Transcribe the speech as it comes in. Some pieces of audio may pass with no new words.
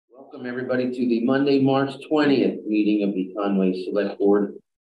Welcome everybody to the Monday, March 20th meeting of the Conway Select Board,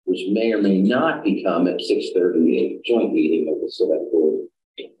 which may or may not become at 6:30 a joint meeting of the Select Board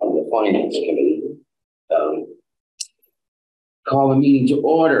of the Finance Committee. Call the meeting to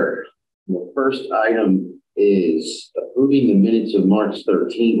order. The first item is approving the minutes of March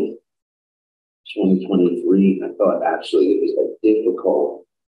 13th, 2023. I thought actually it was a difficult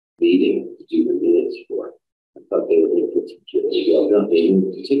meeting to do the minutes for. I thought they were particularly well done. They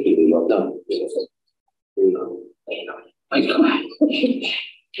were particularly well done.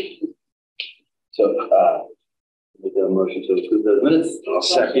 So, with the motion to approve those minutes, I'll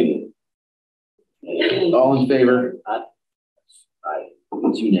second. All in favor? Aye.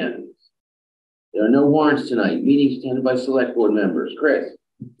 It's unanimous. There are no warrants tonight. Meetings attended by select board members. Chris?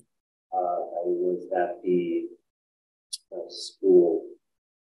 I was at the school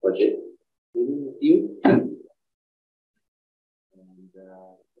budget meeting with you.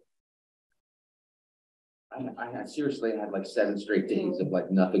 And I seriously had like 7 straight days of like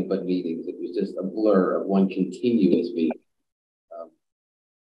nothing but meetings. It was just a blur of one continuous meeting.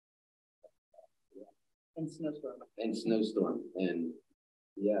 And snowstorm. And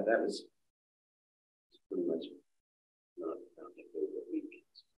yeah, that was pretty much not a favorite week.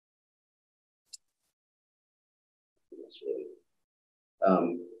 That's really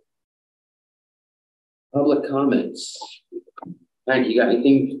public comments. Hank, you got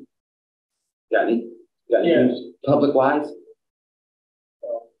anything? Got anything public wise?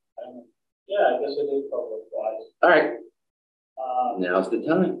 Yeah, I guess it is public wise. All right. Now's the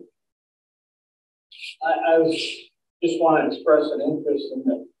time. I just want to express an interest in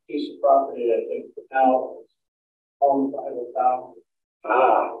the piece of property that I think now owned by the town.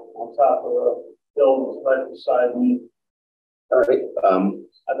 On top of the buildings right beside me. All right.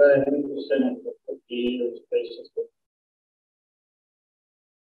 I've had an interest in it for 50 years, basically.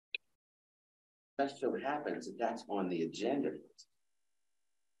 Just so happens that that's on the agenda.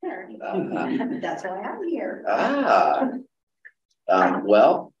 Sure. That's why I'm here.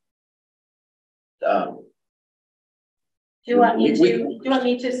 Well. Do you want me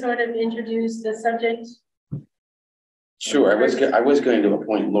to sort of introduce the subject? Sure. I was going to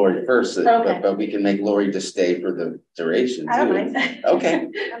appoint Lori first, okay. but we can make Lori just stay for the duration too. I don't mind. Okay.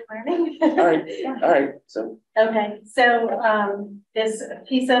 All right. Yeah. All right. So. Okay. So this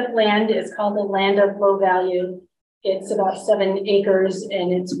piece of land is called the land of low value. It's about 7 acres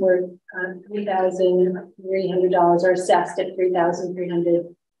and it's worth $3,300 or assessed at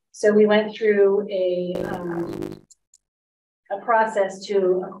 $3,300. So we went through a process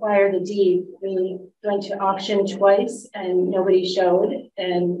to acquire the deed. We went to auction twice and nobody showed.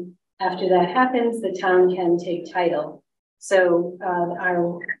 And after that happens, the town can take title. So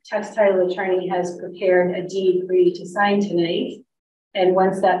our tax title attorney has prepared a deed for you to sign tonight. And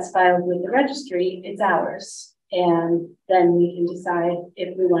once that's filed with the registry, it's ours. And then we can decide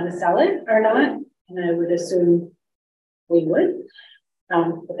if we want to sell it or not. And I would assume we would.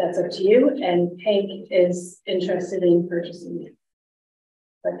 But that's up to you. And Hank is interested in purchasing it.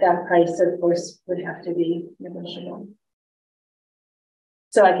 But that price, of course, would have to be negotiable.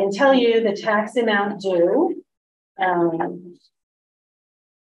 So I can tell you the tax amount due.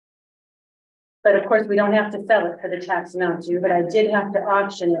 But of course, we don't have to sell it for the tax amount due, but I did have to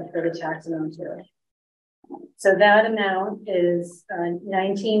auction it for the tax amount due. So that amount is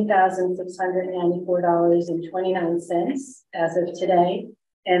 $19,694.29 as of today.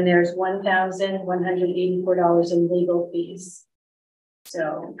 And there's $1,184 in legal fees.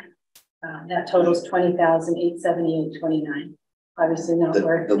 So that totals $20,878.29. Obviously not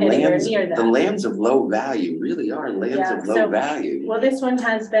worth anywhere near that. The lands of low value really are lands of low value. Well, this one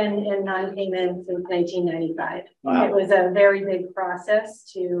has been in non-payment since 1995. Wow. It was a very big process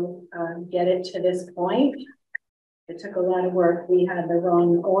to get it to this point. It took a lot of work. We had the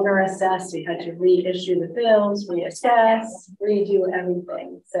wrong owner assessed. We had to reissue the bills, reassess, redo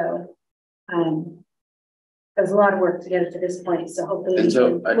everything. So there's a lot of work to get it to this point. So hopefully we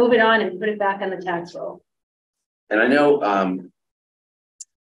can move it on and put it back on the tax roll. And I know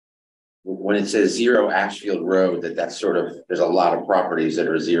when it says 0 Ashfield Road, that's sort of, there's a lot of properties that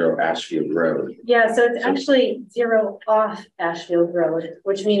are 0 Ashfield Road. Yeah, so it's actually 0 off Ashfield Road,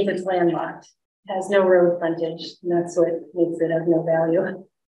 which means it's landlocked. It has no road frontage, and that's what makes it of no value.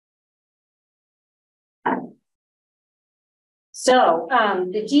 So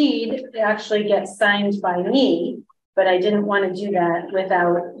the deed actually gets signed by me, but I didn't want to do that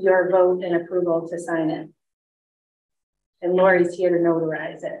without your vote and approval to sign it. And Lori's here to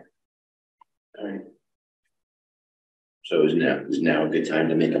notarize it. All right. So is now a good time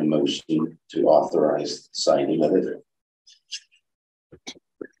to make a motion to authorize signing of it?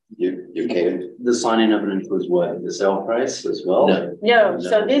 You okay? The signing of it includes what, the sale price as well? No. No,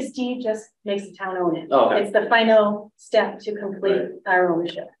 so this deed just makes the town own it. Oh, okay. It's the final step to complete our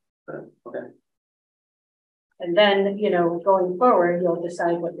ownership. Okay. And then, you know, going forward, you'll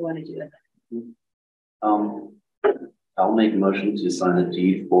decide what you want to do with it. I'll make a motion to sign a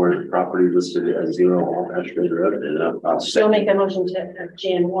deed for the property listed as 0 Old Ashford Road, and I'll You'll make a motion to have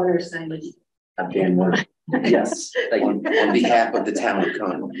Jan Warner sign it. Jan Warner. Yes, thank you. On behalf of the town of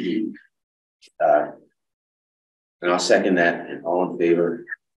Conway. And I'll second that, and all in favor?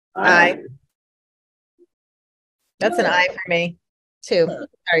 Aye. That's an aye for me, too.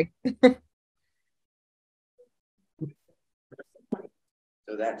 Sorry.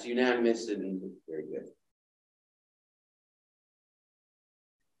 So that's unanimous and very good.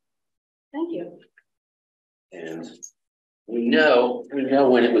 Thank you. And we know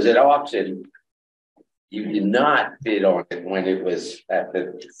when it was at auction, you did not bid on it when it was at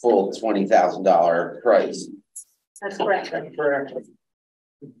the full $20,000 price. That's correct. That's correct.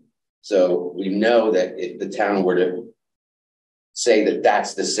 So we know that if the town were to say that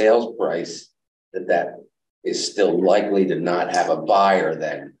that's the sales price, that is still likely to not have a buyer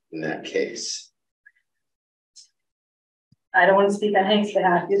then in that case. I don't want to speak on Hank's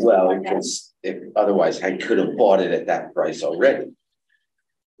behalf. Well, because if otherwise Hank could have bought it at that price already.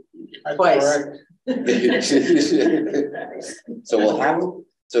 Twice. So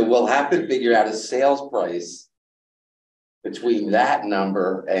we'll have to figure out a sales price between that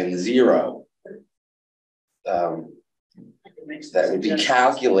number and 0. That would be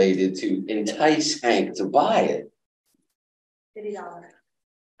calculated to entice Hank to buy it. $50.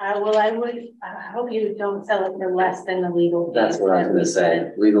 Well, I hope you don't sell it for less than the legal fee. That's what I was going to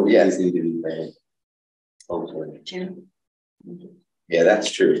say. Legal fees need to be paid. Hopefully. Yeah, that's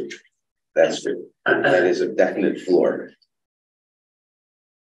true. That's true. That is a definite floor.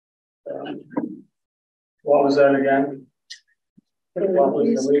 What was that again? What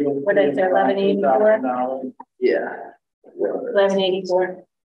was the legal? What is it, 1184? Yeah. 1184.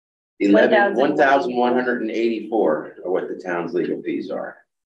 1,184 are what the town's legal fees are.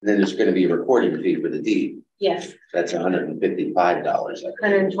 And then there's going to be a recording fee for the deed. Yes. That's $155.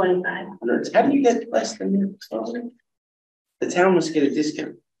 125. How do you get less than that? The town must get a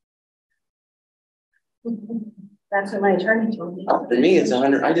discount. That's what my attorney told me. For me, it's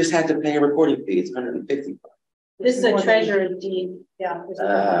 100. I just had to pay a recording fee. It's 150. This is a treasurer's deed. Yeah.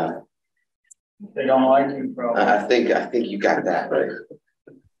 They don't like you, probably. I think you got that right.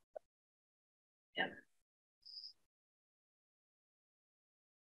 Yeah.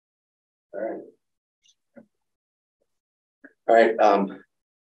 All right.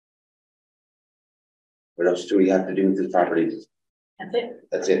 What else do we have to do with this property? That's it.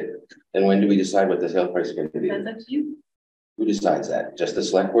 That's it. And when do we decide what the sale price is going to be? That's up to you. Who decides that? Just the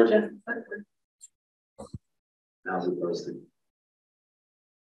select board? Just the select board. How's it posted?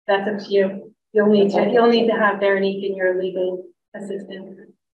 That's up to you. You'll need to have Veronique and your legal assistant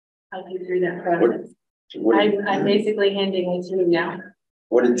help you through that process. I'm basically handing it to you now.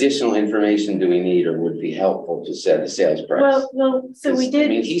 What additional information do we need or would be helpful to set a sales price? Well, so we did. I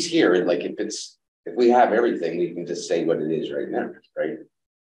mean, he's here, and like if we have everything, we can just say what it is right now, right?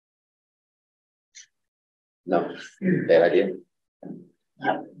 No, bad idea.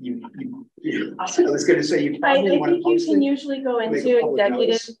 I was going to say you I probably want to think you post can it. usually go Make a into public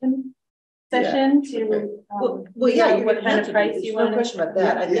executive session to Well, yeah, know what kind of price you want. No question about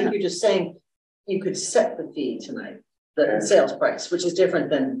that. I Yeah. think you're just saying you could set the fee tonight, the sales price, which is different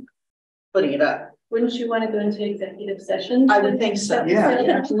than putting it up. Wouldn't you want to go into executive session? I would think so. Yeah,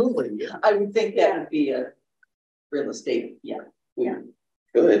 Yeah. absolutely. Yeah. I would think that would be a real estate,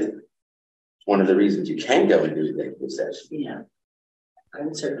 Good. It's one of the reasons you can go and do executive session. yeah. I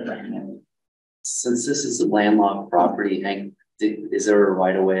would certainly recommend it. Since this is a landlocked property, Hank, is there a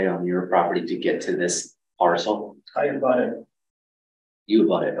right of way on your property to get to this parcel? I about it. You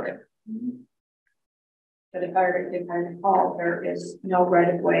bought it, okay. But if I recall, there is no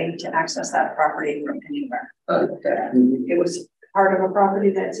right of way to access that property from anywhere. Okay. It was part of a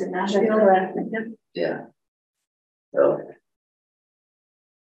property that's in Nashville. Yeah. So,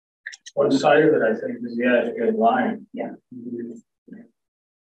 One side of it, I think, is a good line. Yeah.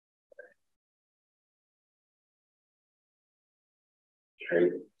 Okay,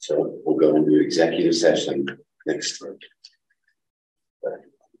 so we'll go into executive session next week.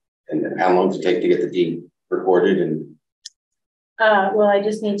 And then how long does it take to get the deed recorded and? Well, I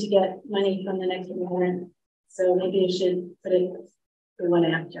just need to get money from the next warrant, so maybe you should put it the one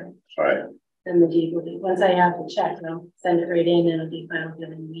after. All right. Then the deed will be, once I have the check, I'll send it right in and it'll be filed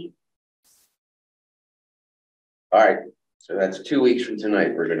within a week. All right, So that's 2 weeks from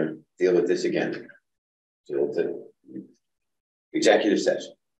tonight. We're gonna deal with this again. So it's a executive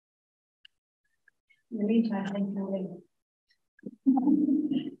session. In the meantime, I think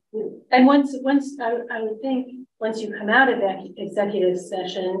And once I would think, once you come out of that executive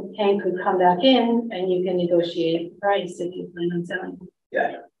session, Hank could come back in and you can negotiate the price if you plan on selling.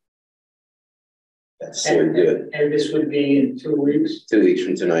 Yeah. That's so good. And this would be in 2 weeks? 2 weeks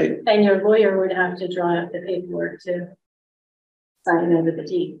from tonight. And your lawyer would have to draw up the paperwork to sign over the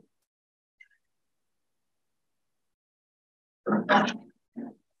deed.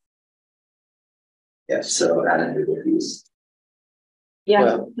 Yes. So add in legal fees. Yeah,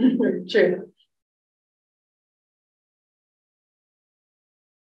 Well, true.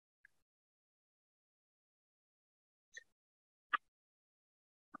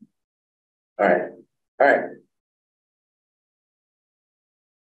 all right. All right.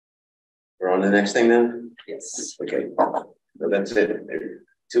 We're on the next thing then? Yes. Okay. So that's it.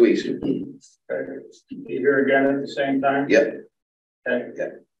 2 weeks. Okay. Be here again at the same time? Yep. Okay. Yeah.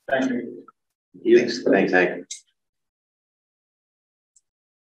 Thank you. Thanks, Hank.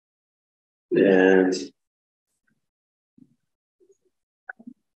 And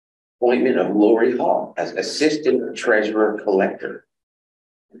appointment of Lori Hall as Assistant Treasurer Collector.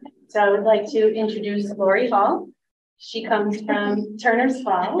 So I would like to introduce Lori Hall. She comes from Turner's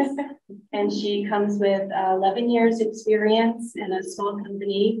Falls, and she comes with 11 years experience in a small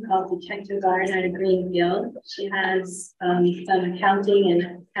company called Detective Iron out of Greenfield. She has some accounting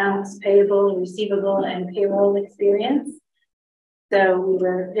and accounts payable, receivable, and payroll experience. So we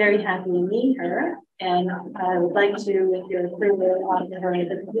were very happy to meet her, and I would like to, with your approval, offer her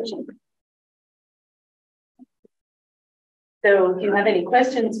the position. So if you have any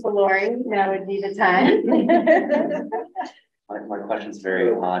questions for Lori, now would be the time. My question's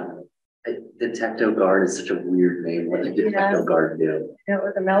very odd. Detective Guard is such a weird name. What did Detective Guard do? It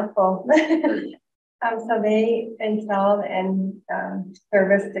was a mouthful. So they installed and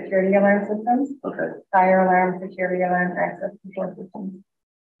service security alarm systems, Okay. fire alarm, security alarm, access control systems.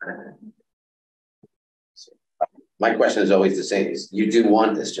 My question is always the same. You do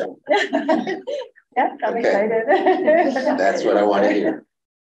want this job. Yes, I'm Okay. excited. That's what I want to hear.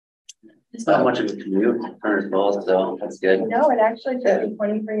 It's not much of a commute, Turner's Falls, so that's good. No, it actually took me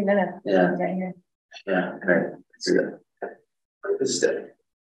 23 minutes to Yeah. get here. Yeah, great. Good stuff.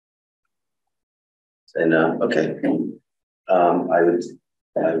 And okay. I would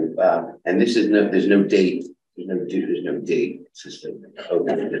and this is there's no date. There's no date. It's just an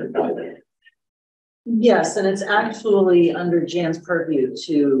appointment. Yes, and it's actually under Jan's purview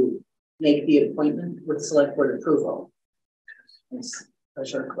to make the appointment with select board approval. It's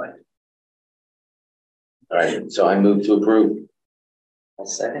treasurer collector. All right, so I move to approve. A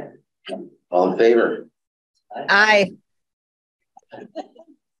second. All in favor? Aye.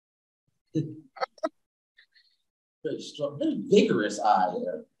 Very strong, very vigorous eye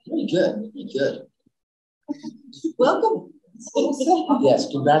there. Very good, very good. Welcome. Yes,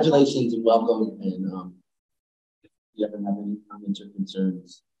 congratulations and welcome. And if you ever have any comments or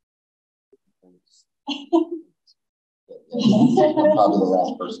concerns, I'm probably the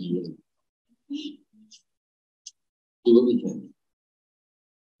last person you really do what we can.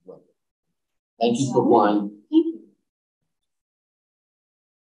 Thank you for applying.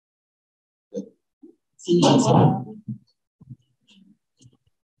 See you next time.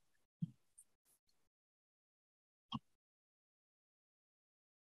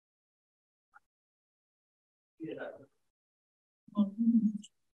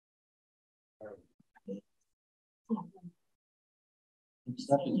 Next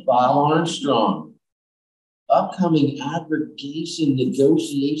up is Bob Armstrong. Upcoming aggregation,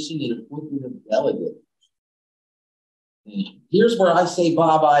 negotiation, and appointment of delegate. Here's where I say,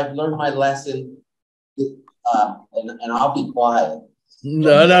 Bob, I've learned my lesson, and I'll be quiet.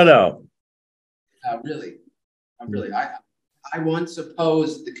 No. Really, I once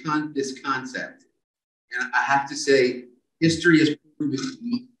opposed this concept, and I have to say, history has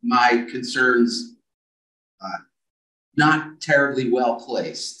proven my concerns not terribly well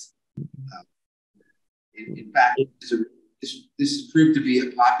placed. In fact, this has proved to be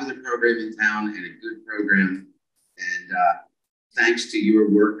a popular program in town and a good program. And thanks to your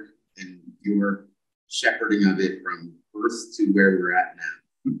work and your shepherding of it from birth to where we're at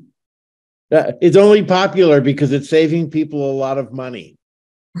now. It's only popular because it's saving people a lot of money.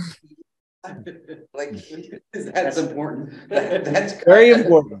 Like, that's important. That's Very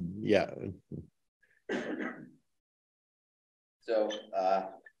important. Yeah. So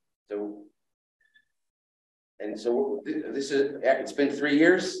this is, it's been 3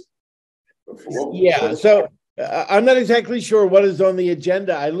 years. Yeah. So I'm not exactly sure what is on the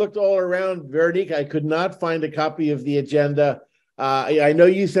agenda. I looked all around, Veronique. I could not find a copy of the agenda. I know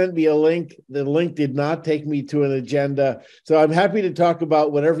you sent me a link. The link did not take me to an agenda. So I'm happy to talk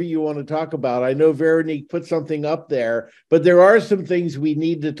about whatever you want to talk about. I know Veronique put something up there, but there are some things we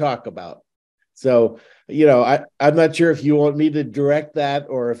need to talk about. So, I'm not sure if you want me to direct that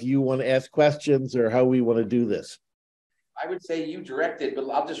or if you want to ask questions or how we want to do this. I would say you direct it, but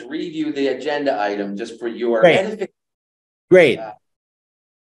I'll just read you the agenda item just for your Great. Great.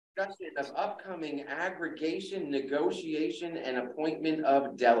 Discussion of upcoming aggregation, negotiation, and appointment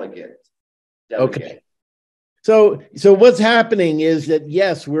of delegate. Okay. So what's happening is that,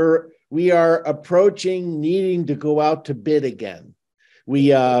 yes, we are approaching needing to go out to bid again.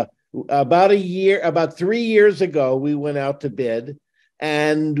 We, about 3 years ago, we went out to bid.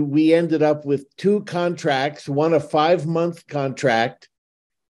 And we ended up with 2 contracts, one a 5-month contract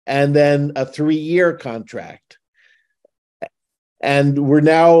and then a 3-year contract. And we're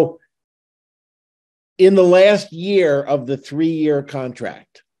now in the last year of the 3-year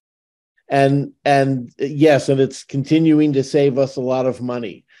contract. And yes, and it's continuing to save us a lot of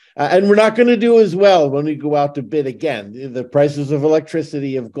money. And we're not going to do as well when we go out to bid again. The prices of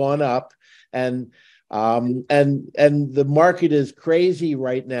electricity have gone up, and the market is crazy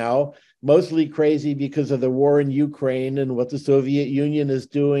right now, mostly crazy because of the war in Ukraine and what the Soviet Union is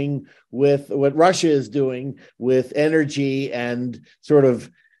doing with what Russia is doing with energy and sort of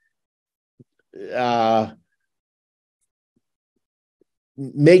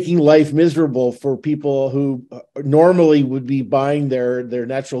making life miserable for people who normally would be buying their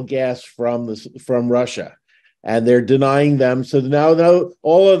natural gas from Russia. And they're denying them. So now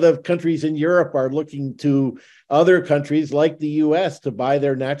all of the countries in Europe are looking to other countries like the US to buy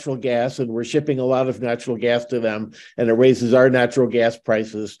their natural gas, and we're shipping a lot of natural gas to them, and it raises our natural gas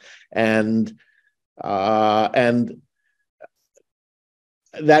prices. And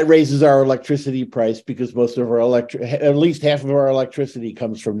that raises our electricity price because most of our at least half of our electricity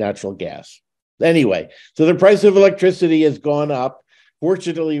comes from natural gas. Anyway, so the price of electricity has gone up.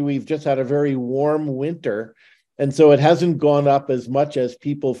 Fortunately, we've just had a very warm winter, and so it hasn't gone up as much as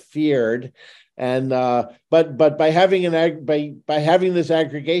people feared. And but by having by having this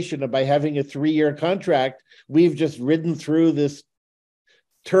aggregation and by having a 3-year contract, we've just ridden through this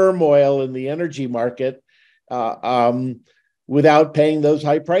turmoil in the energy market without paying those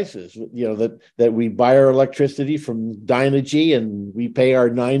high prices. That we buy our electricity from Dynegy and we pay our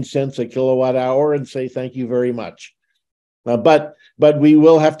 9 cents a kilowatt hour and say thank you very much. But we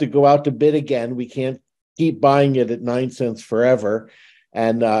will have to go out to bid again. We can't keep buying it at 9 cents forever.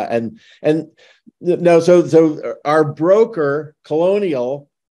 So our broker, Colonial,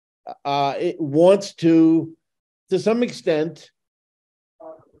 it wants to some extent,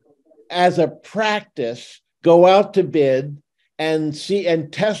 as a practice, go out to bid and see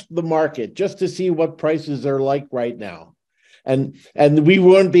and test the market just to see what prices are like right now. And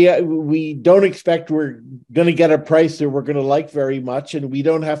we don't expect we're going to get a price that we're going to like very much, and we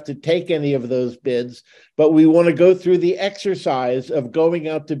don't have to take any of those bids, but we want to go through the exercise of going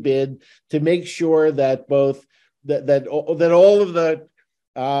out to bid to make sure that that all of the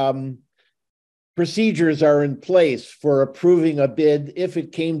procedures are in place for approving a bid if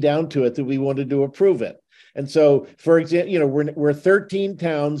it came down to it that we wanted to approve it. And so, for example, we're 13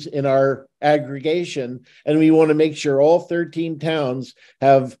 towns in our aggregation, and we want to make sure all 13 towns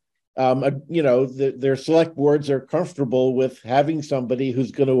have, their select boards are comfortable with having somebody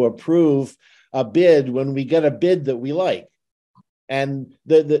who's going to approve a bid when we get a bid that we like. And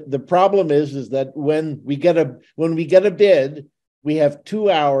the problem is that when we get a bid, we have 2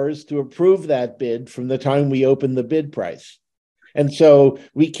 hours to approve that bid from the time we open the bid price. And so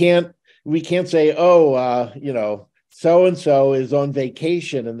we can't say, so-and-so is on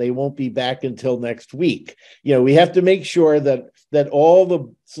vacation and they won't be back until next week. We have to make sure that all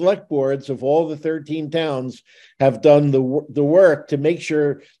the select boards of all the 13 towns have done the work to make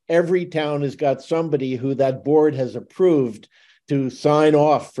sure every town has got somebody who that board has approved to sign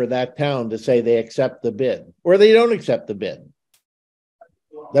off for that town to say they accept the bid or they don't accept the bid.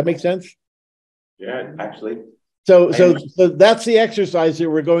 That makes sense? Yeah, actually. So that's the exercise that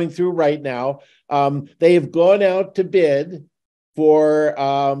we're going through right now. They have gone out to bid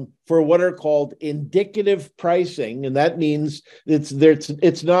for what are called indicative pricing, and that means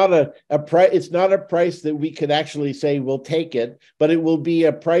it's not a price that we could actually say we'll take it, but it will be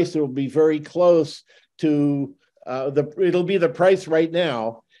a price that will be very close to it'll be the price right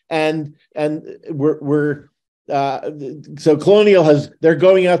now, and so Colonial they're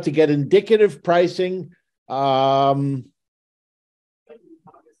going out to get indicative pricing.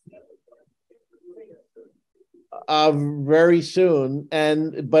 very soon,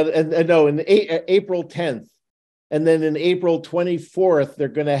 and no, in April 10th, and then in April 24th, they're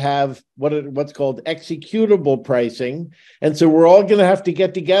going to have what's called executable pricing, and so we're all going to have to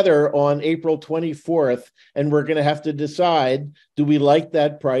get together on April 24th, and we're going to have to decide: do we like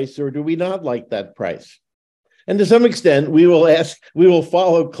that price or do we not like that price? And to some extent, we will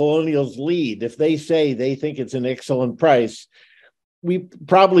follow Colonial's lead. If they say they think it's an excellent price, we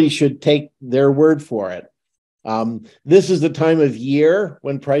probably should take their word for it. This is the time of year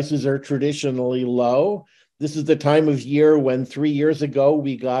when prices are traditionally low. This is the time of year when 3 years ago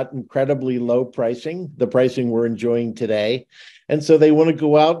we got incredibly low pricing, the pricing we're enjoying today. And so they want to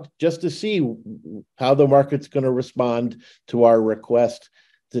go out just to see how the market's going to respond to our request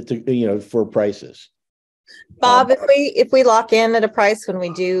for prices. Bob, if we lock in at a price when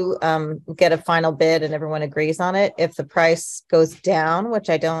we do get a final bid and everyone agrees on it, if the price goes down, which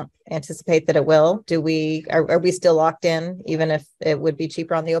I don't anticipate that it will, are we still locked in even if it would be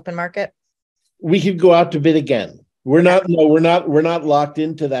cheaper on the open market? We could go out to bid again. We're not locked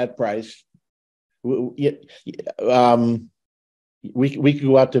into that price. We could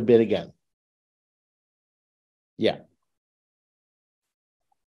go out to bid again. Yeah.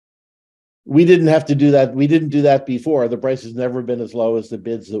 We didn't have to do that. We didn't do that before. The price has never been as low as the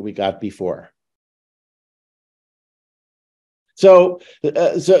bids that we got before. Then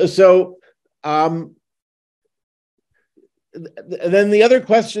the other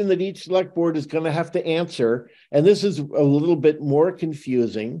question that each select board is going to have to answer, and this is a little bit more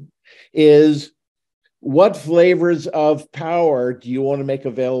confusing, is what flavors of power do you want to make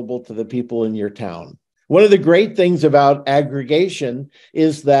available to the people in your town? One of the great things about aggregation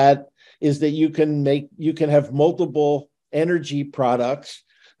is that you can have multiple energy products.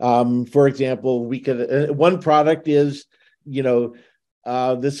 For example, one product is,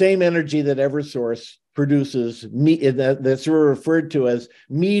 the same energy that Eversource produces, that's referred to as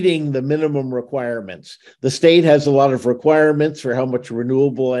meeting the minimum requirements. The state has a lot of requirements for how much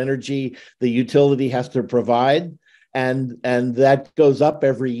renewable energy the utility has to provide, and that goes up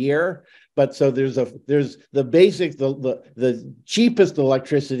every year. But so there's the basic, the cheapest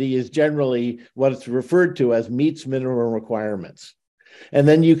electricity is generally what it's referred to as meets minimum requirements. And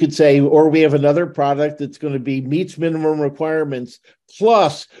then you could say, or we have another product that's going to be meets minimum requirements,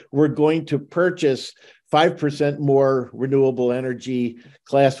 plus we're going to purchase 5% more renewable energy,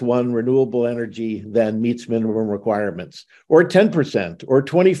 class 1 renewable energy than meets minimum requirements, or 10%, or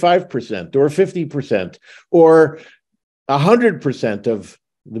 25%, or 50%, or 100%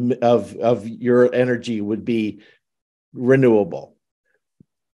 of your energy would be renewable.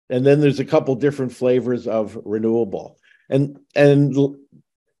 And then there's a couple different flavors of renewable. And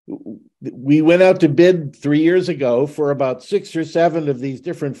we went out to bid 3 years ago for about 6 or 7 of these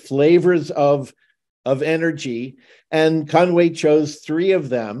different flavors of energy, and Conway chose 3 of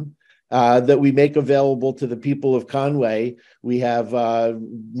them that we make available to the people of Conway. We have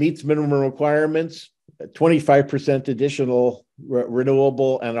meets minimum requirements, 25% additional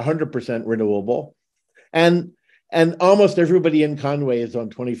renewable, and 100% renewable, and almost everybody in Conway is on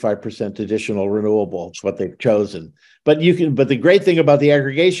 25% additional renewable. It's what they've chosen. But the great thing about the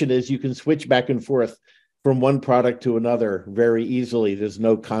aggregation is you can switch back and forth from one product to another very easily. There's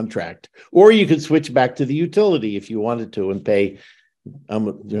no contract, or you could switch back to the utility if you wanted to and pay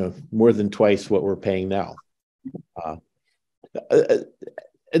more than twice what we're paying now.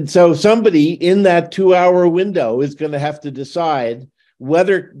 And so somebody in that 2-hour window is going to have to decide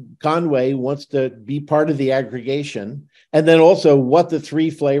whether Conway wants to be part of the aggregation, and then also what the 3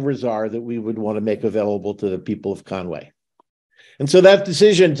 flavors are that we would want to make available to the people of Conway. And so that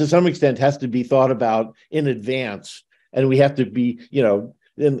decision, to some extent, has to be thought about in advance. And we have to be,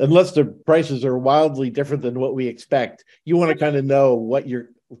 unless the prices are wildly different than what we expect, you want to kind of know what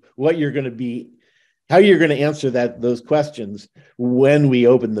you're going to be, how you're going to answer those questions when we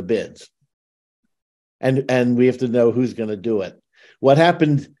open the bids. And we have to know who's going to do it. What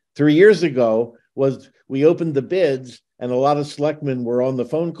happened 3 years ago was we opened the bids and a lot of selectmen were on the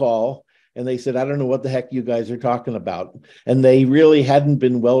phone call and they said, I don't know what the heck you guys are talking about. And they really hadn't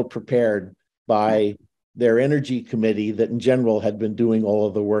been well prepared by their energy committee that in general had been doing all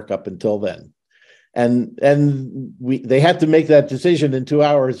of the work up until then. And they had to make that decision in 2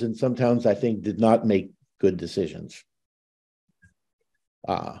 hours, and some towns, I think, did not make good decisions.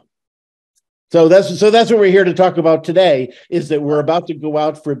 So that's what we're here to talk about today, is that we're about to go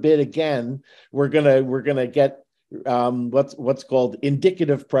out for bid again. We're gonna get what's called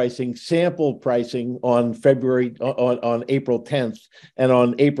indicative pricing, sample pricing on April 10th and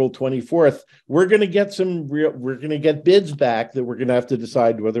on April 24th, we're going to get bids back that we're going to have to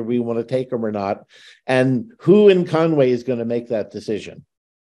decide whether we want to take them or not. And who in Conway is going to make that decision?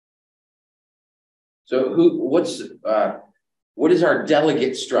 So what is our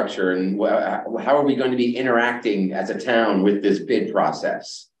delegate structure, and how are we going to be interacting as a town with this bid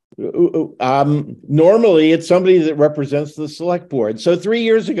process? Normally it's somebody that represents the select board. So 3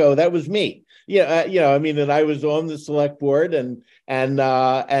 years ago, that was me. I mean, and I was on the select board and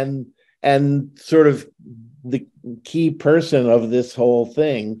sort of the key person of this whole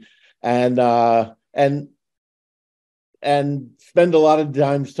thing, and spend a lot of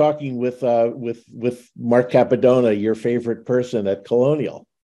times talking with Mark Capadona, your favorite person at Colonial,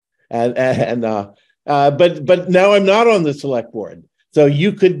 but now I'm not on the select board. So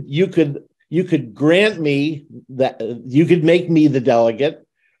you could grant me that, you could make me the delegate.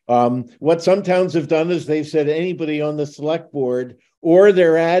 What some towns have done is they've said anybody on the select board or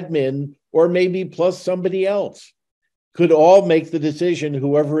their admin, or maybe plus somebody else, could all make the decision,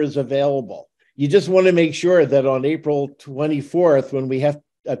 whoever is available. You just want to make sure that on April 24th, when we have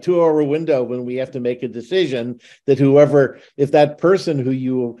a 2-hour window, when we have to make a decision, that if that person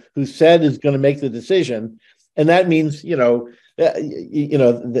who said is going to make the decision, and that means,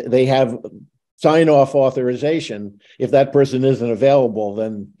 they have sign-off authorization. If that person isn't available,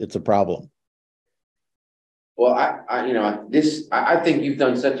 then it's a problem. Well, I think you've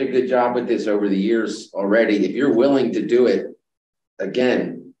done such a good job with this over the years already. If you're willing to do it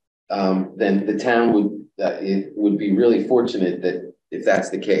again, then the town would be really fortunate that if that's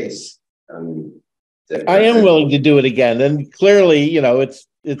the case. I am willing to do it again, and clearly,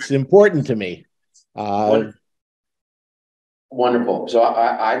 it's important to me. Wonderful. So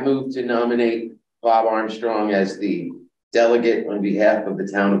I move to nominate Bob Armstrong as the delegate on behalf of the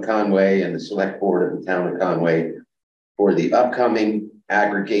town of Conway and the select board of the town of Conway for the upcoming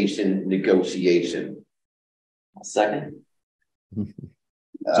aggregation negotiation. Second. Do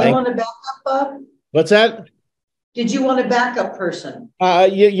you want a backup, Bob? What's that? Did you want a backup person? Do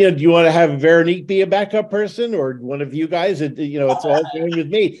you want to have Veronique be a backup person, or one of you guys? It's all going with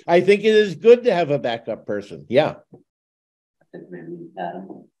me. I think it is good to have a backup person. Yeah. I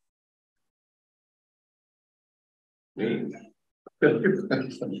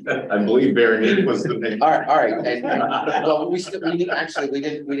believe Veronique was the name. All right. And, well, we didn't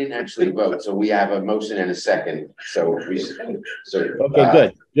actually vote, so we have a motion and a second.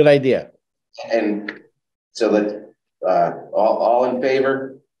 Okay, good idea. And so let's all in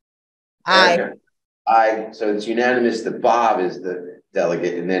favor? Aye. Aye. So it's unanimous that Bob is the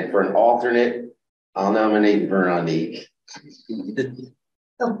delegate, and then for an alternate, I'll nominate Veronique.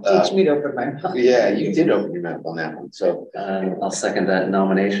 Don't teach me to open my mouth. Yeah, you did open your mouth on that one. So I'll second that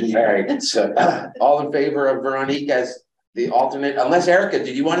nomination. all right. So all in favor of Veronique as the alternate, unless Erica,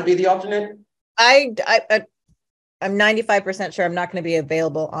 did you want to be the alternate? I'm 95% sure I'm not going to be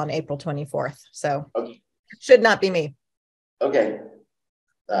available on April 24th. So okay. Should not be me. Okay.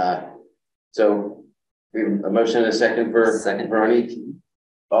 So we have a motion and a second for Veronique.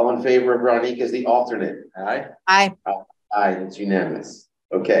 All in favor of Veronique as the alternate? Aye. Aye. Aye. It's unanimous.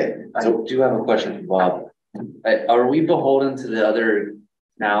 Okay. So I do have a question for Bob. Are we beholden to the other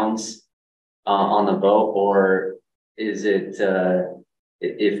towns on the vote, or is it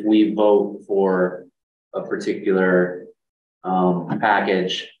if we vote for a particular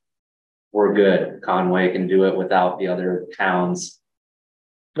package, we're good? Conway can do it without the other towns.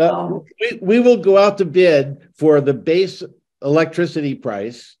 We will go out to bid for the base electricity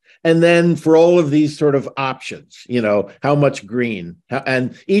price, and then for all of these sort of options, how much green,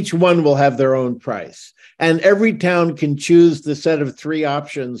 and each one will have their own price. And every town can choose the set of 3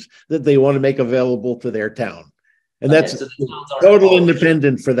 options that they want to make available to their town. And that's total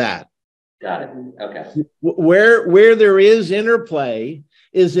independent for that. Got it. Okay. Where there is interplay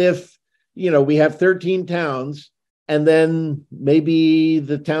is if, we have 13 towns, and then maybe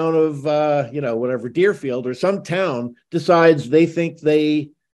the town of, whatever, Deerfield or some town decides they think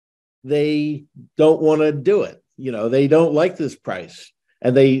they don't want to do it. They don't like this price.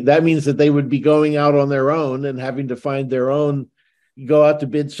 And that means that they would be going out on their own and having to find their own, go out to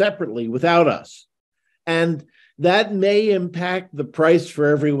bid separately without us. And that may impact the price for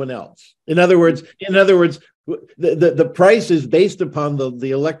everyone else. In other words, the price is based upon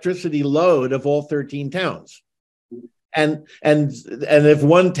the electricity load of all 13 towns. And if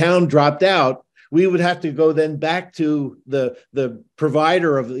one town dropped out, we would have to go then back to the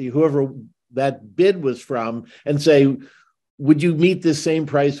provider of whoever that bid was from and say, would you meet this same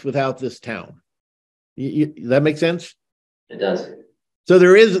price without this town? That makes sense? It does. So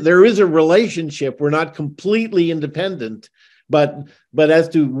there is a relationship. We're not completely independent, but as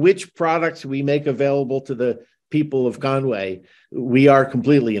to which products we make available to the people of Conway, we are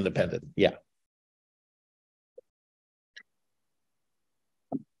completely independent. Yeah.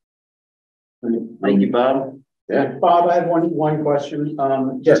 Thank you, Bob. Yeah. Bob, I have one question,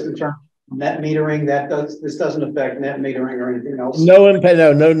 just in terms of net metering, this doesn't affect net metering or anything else? No,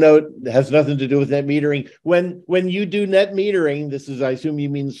 it has nothing to do with net metering. When you do net metering, this is, I assume you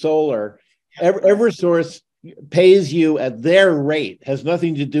mean solar, Eversource pays you at their rate, has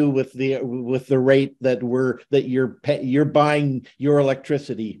nothing to do with the rate that you're buying your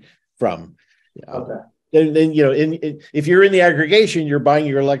electricity from. Okay. Then if you're in the aggregation, you're buying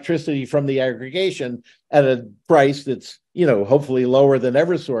your electricity from the aggregation at a price that's hopefully lower than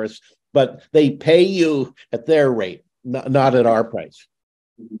Eversource, but they pay you at their rate, not at our price.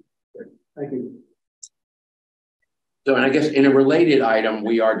 Thank you. So, and I guess in a related item,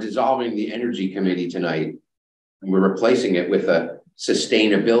 we are dissolving the Energy Committee tonight. And we're replacing it with a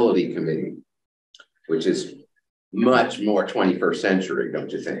Sustainability Committee, which is much more 21st century, don't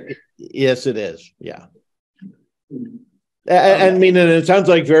you think? Yes, it is. Yeah. I mean, and it sounds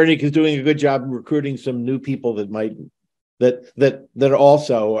like Veronique is doing a good job recruiting some new people that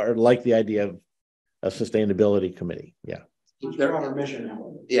also are like the idea of a sustainability committee. Yeah. They're on our mission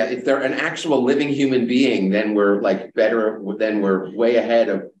now. Yeah, if they're an actual living human being, then we're we're way ahead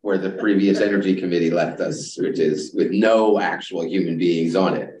of where the previous energy committee left us, which is with no actual human beings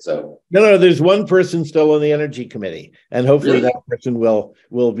on it. So no, there's one person still on the energy committee, and hopefully really? That person will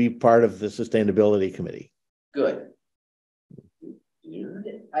be part of the sustainability committee. Good.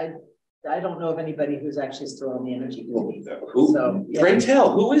 I don't know of anybody who's actually still on the energy committee. Who? So, yeah. Pray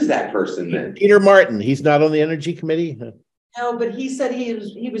tell, who is that person then? Peter Martin. He's not on the energy committee. No, but he said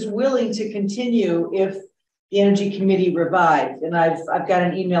he was willing to continue if the energy committee revived, and I've got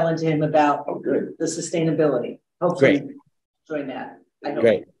an email into him about the sustainability. Hopefully, join that. I hope.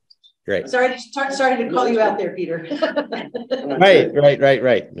 Great. Sorry to call you out there, Peter. Right.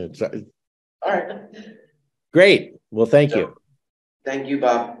 All right. Great. Well, thank you. Thank you,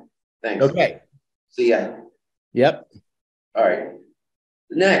 Bob. Thanks. Okay. See ya. Yep. All right.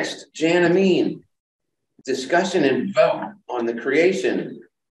 Next, Jan Amin. Discussion and vote on the creation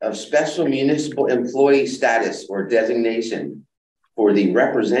of special municipal employee status or designation for the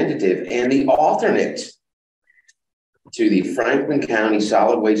representative and the alternate to the Franklin County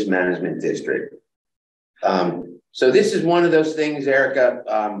Solid Waste Management District. So this is one of those things, Erica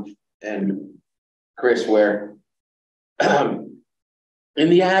and Chris, where in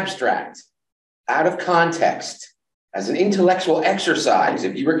the abstract, out of context, as an intellectual exercise,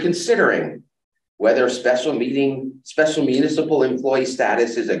 if you were considering whether special municipal employee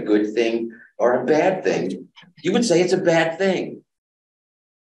status is a good thing or a bad thing, you would say it's a bad thing.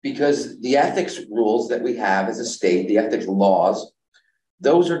 Because the ethics rules that we have as a state, the ethics laws,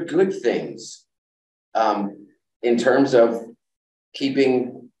 those are good things in terms of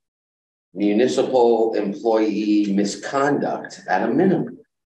keeping municipal employee misconduct at a minimum.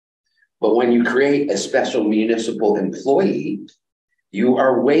 But when you create a special municipal employee, you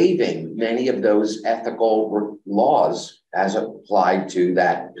are waiving many of those ethical laws as applied to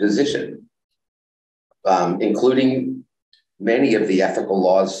that position, including many of the ethical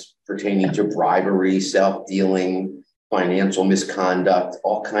laws pertaining to bribery, self-dealing, financial misconduct,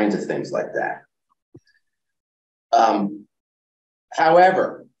 all kinds of things like that.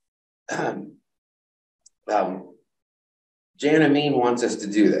 However, Jan Amin wants us to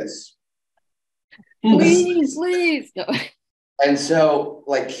do this. Please. No. And so,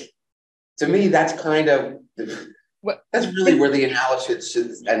 to me, that's kind of that's really where the analysis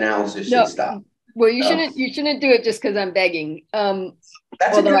should stop. Well, you shouldn't do it just because I'm begging.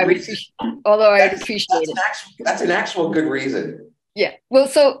 Although I appreciate it. That's an actual good reason. Yeah. Well,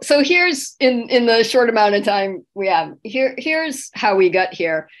 so here's in the short amount of time we have here's how we got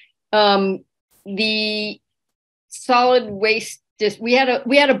here. The solid waste. We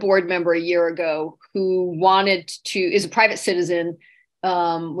had a board member a year ago who is a private citizen,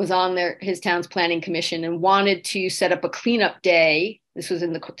 was on his town's planning commission and wanted to set up a cleanup day. This was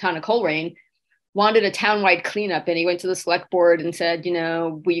in the town of Coleraine, wanted a townwide cleanup. And he went to the select board and said,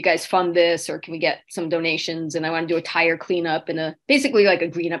 will you guys fund this, or can we get some donations? And I want to do a tire cleanup and basically like a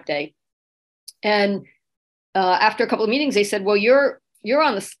green up day. And after a couple of meetings, they said, well, you're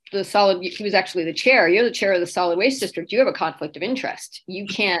on the solid, he was actually the chair. You're the chair of the solid waste district. You have a conflict of interest. You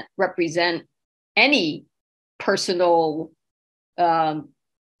can't represent any personal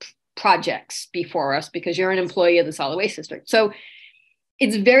projects before us because you're an employee of the solid waste district. So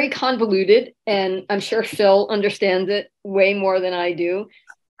it's very convoluted, and I'm sure Phil understands it way more than I do.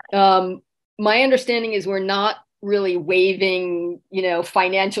 My understanding is we're not really waiving,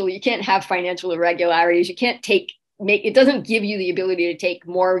 financial, you can't have financial irregularities. You can't it doesn't give you the ability to take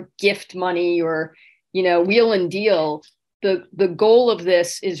more gift money or, wheel and deal. The goal of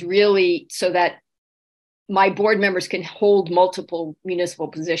this is really so that my board members can hold multiple municipal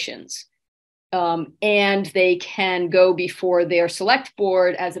positions. And they can go before their select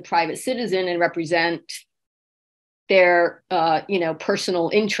board as a private citizen and represent their, personal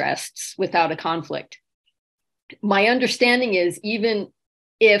interests without a conflict. My understanding is even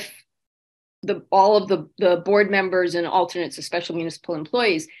if all of the board members and alternates of special municipal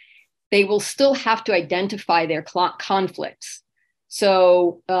employees, they will still have to identify their conflicts.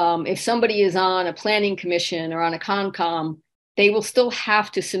 So if somebody is on a planning commission or on a Concom, they will still have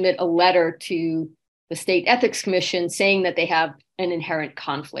to submit a letter to the State Ethics Commission saying that they have an inherent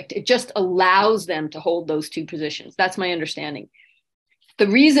conflict. It just allows them to hold those two positions. That's my understanding. The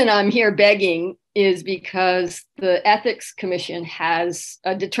reason I'm here begging is because the Ethics Commission has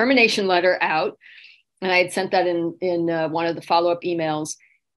a determination letter out, and I had sent that in one of the follow-up emails,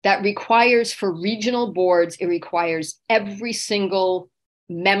 that requires for regional boards, it requires every single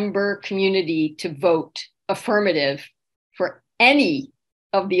member community to vote affirmative for any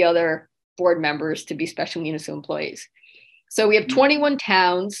of the other board members to be special municipal employees. So we have 21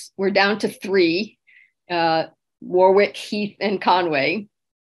 towns. We're down to 3, Warwick, Heath, and Conway.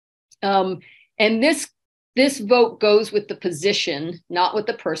 And this vote goes with the position, not with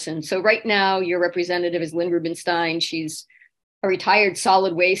the person. So right now, your representative is Lynn Rubenstein. She's a retired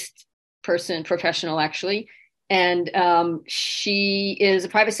solid waste professional, actually. And she is a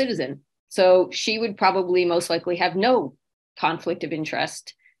private citizen. So she would probably most likely have no conflict of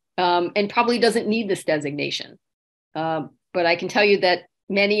interest and probably doesn't need this designation. But I can tell you that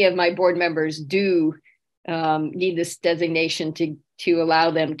many of my board members do need this designation to allow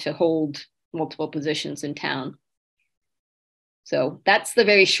them to hold multiple positions in town. So that's the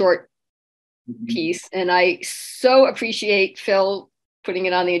very short piece. And I so appreciate Phil putting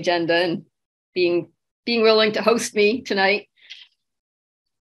it on the agenda and being willing to host me tonight.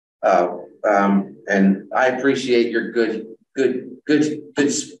 And I appreciate your good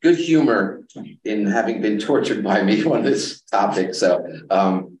humor in having been tortured by me on this topic. So,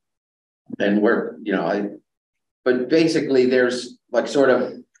 and we're, but basically there's like sort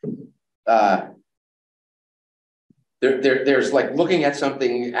of, there's like looking at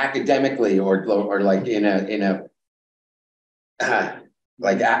something academically or like in a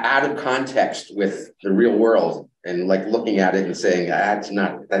like out of context with the real world and like looking at it and saying, that's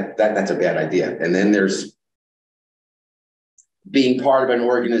a bad idea. And then there's being part of an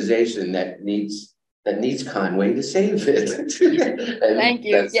organization that needs Conway to save it. Thank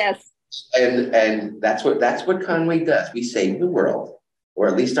you. Yes. And that's what Conway does. We save the world, or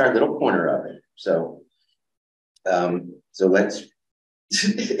at least our little corner of it. So, so let's.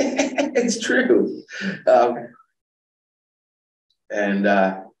 It's true.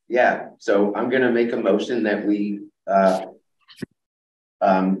 Yeah. So I'm going to make a motion that we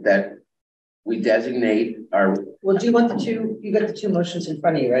designate our. Well, do you want you got the 2 motions in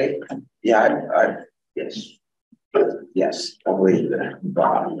front of you, right? Yeah, yes. Yes, I believe that.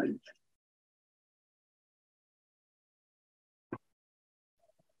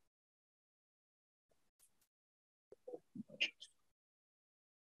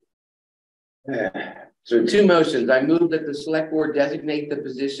 So 2 motions. I move that the select board designate the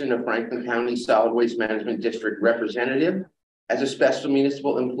position of Franklin County Solid Waste Management District representative as a special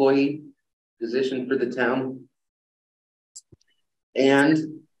municipal employee position for the town.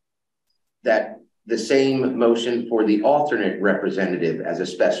 And that the same motion for the alternate representative as a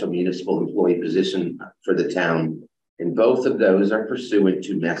special municipal employee position for the town. And both of those are pursuant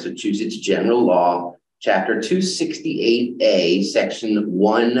to Massachusetts General Law, Chapter 268A, Section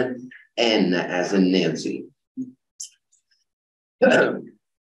 1N, as in Nancy.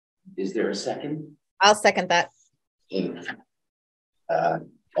 Is there a second? I'll second that.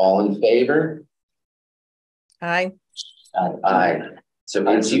 All in favor? Aye. Aye. So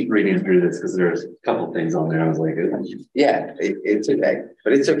I keep reading through this because there's a couple things on there. I was like, yeah, it's okay,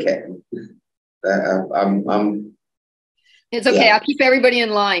 but it's okay. It's okay. Yeah. I'll keep everybody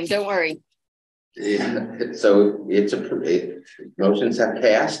in line. Don't worry. Yeah. So motions have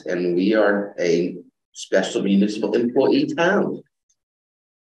passed, and we are a special municipal employee town.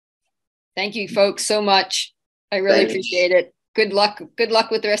 Thank you, folks, so much. I really appreciate it. Good luck. Good luck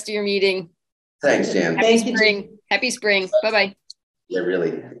with the rest of your meeting. Thanks, Jan. Happy spring. Happy spring. Bye-bye. Yeah,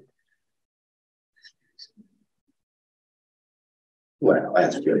 really. Well,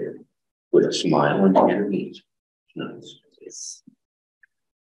 that's good. With a smile on your face. Nice.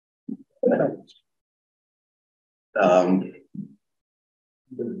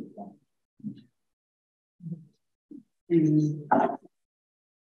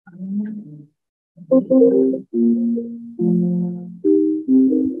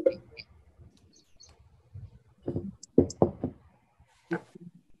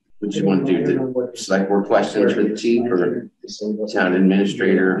 Would you want to do the select board questions for the chief or town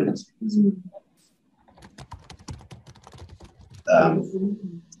administrator?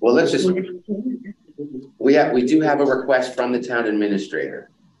 Well, let's just, we do have a request from the town administrator.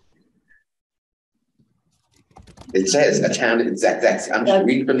 It says a town, I'm just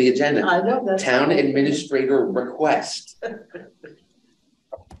reading from the agenda. I know that's town administrator request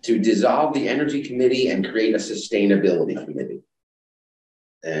to dissolve the energy committee and create a sustainability committee.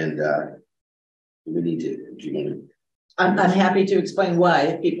 And we need to, do you want to? I'm happy to explain why,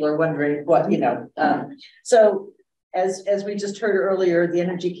 if people are wondering what, you know. So as we just heard earlier, the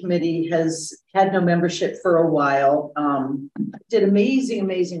Energy Committee has had no membership for a while, did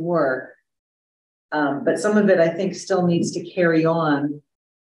amazing work. But some of it I think still needs to carry on.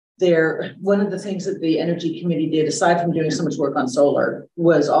 One of the things that the Energy Committee did, aside from doing so much work on solar,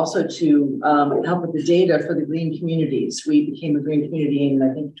 was also to help with the data for the green communities. We became a green community in,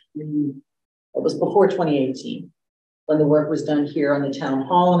 I think, it was before 2018, when the work was done here on the town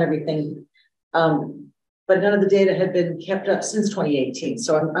hall and everything. But none of the data had been kept up since 2018.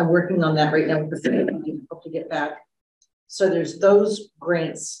 So I'm working on that right now with the city. Hope to get back. So there's those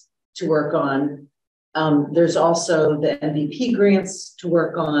grants to work on. There's also the MVP grants to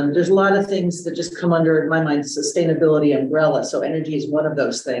work on. There's a lot of things that just come under, in my mind, sustainability umbrella. So energy is one of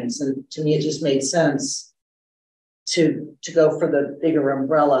those things. And to me, it just made sense to go for the bigger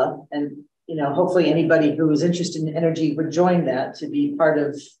umbrella. And, you know, hopefully anybody who is interested in energy would join that to be part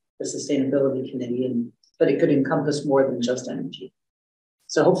of the sustainability committee. But it could encompass more than just energy.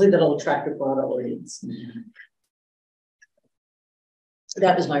 So hopefully that'll attract a broader audience.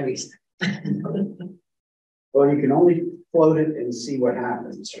 That was my reason. Well, you can only float it and see what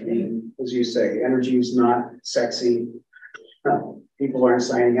happens. I mean, as you say, energy is not sexy. People aren't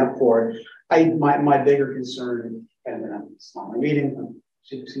signing up for it. My bigger concern, and it's not my meeting,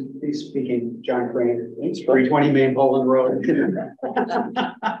 to be speaking, John Crane, 320 Main Poland Road.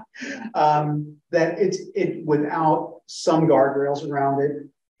 That it without some guardrails around it,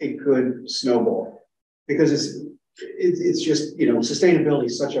 it could snowball because it's just, you know, sustainability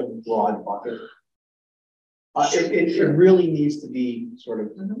is such a broad bucket. It really needs to be sort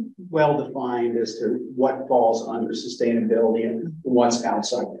of well defined as to what falls under sustainability and what's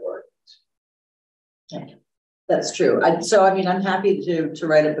outside the ordinance. That's true. So I mean, I'm happy to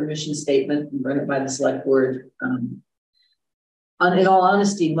write up a mission statement and run it by the select board. In all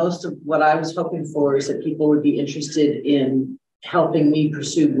honesty, most of what I was hoping for is that people would be interested in helping me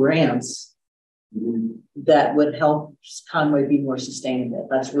pursue grants that would help Conway be more sustainable.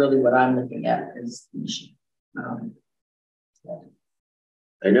 That's really what I'm looking at as the mission.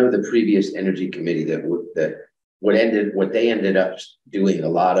 I know the previous energy committee what they ended up doing a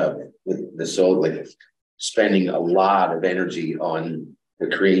lot of with the solar, like spending a lot of energy on the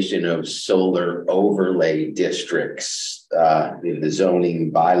creation of solar overlay districts, in the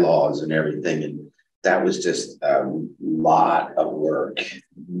zoning bylaws and everything. And that was just a lot of work.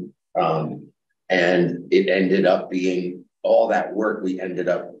 And it ended up being all that work. We ended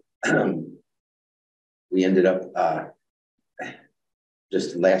up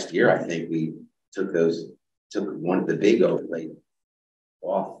just last year, I think we took one of the big overlay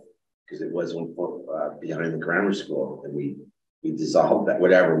off because it was behind the grammar school, and we dissolved that.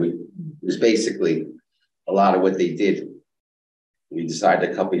 Whatever, it was basically a lot of what they did. We decided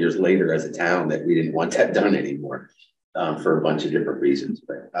a couple of years later as a town that we didn't want that done anymore, for a bunch of different reasons.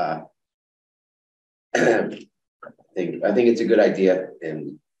 But I think it's a good idea,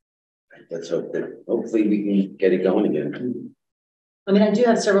 and let's hope that hopefully we can get it going again. I mean, I do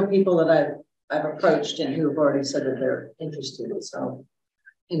have several people that I've approached and who have already said that they're interested. So,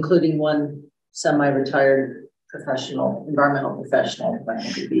 including one semi-retired environmental professional, I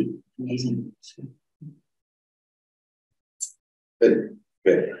think would be amazing. Good.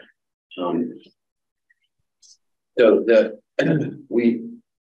 So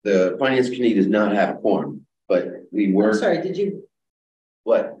the finance committee does not have a quorum, but we were. I'm sorry, did you?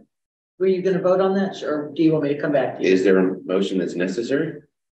 What? Were you going to vote on that, or do you want me to come back to you? Is there a motion that's necessary?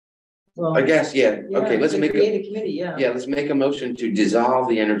 Well, I guess, yeah. Okay, let's make a committee, yeah. Yeah, let's make a motion to dissolve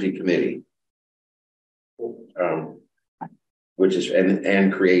the energy committee. Which is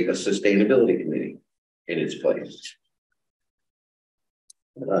and create a sustainability committee in its place.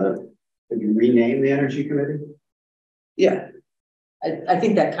 Could you rename the energy committee? Yeah. I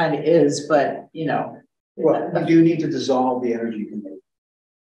think that kind of is, but you know. Well, you do need to dissolve the energy committee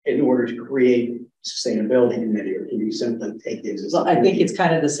in order to create sustainability committee, or can you simply take the existing? Well, I think it's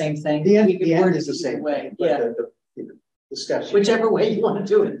kind of the same thing. The end, We could the end word is the it same either way. way, but Yeah. the discussion. Whichever way you want to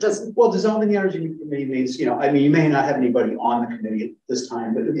do it, doesn't. Well, dissolving the energy committee means, you know, I mean, you may not have anybody on the committee at this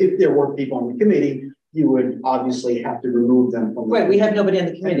time, but if there were people on the committee, you would obviously have to remove them from the. Right, we have nobody on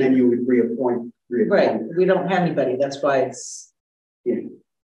the And then committee. you would reappoint. Right, we don't have anybody. That's why it's. Yeah.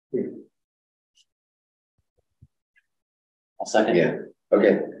 Yeah. I'll second. Yeah,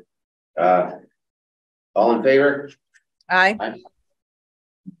 okay. All in favor? Aye.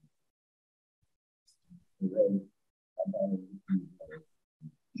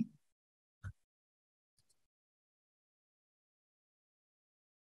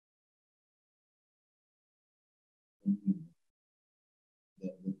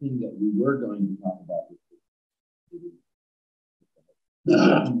 The thing that we were going to talk about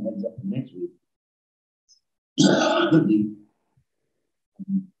heads up for next week.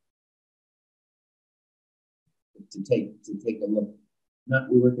 To take a look.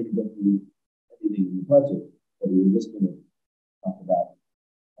 Not we were going to go through everything in the budget, but we were just going to talk about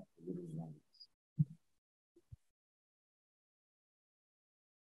the living rights.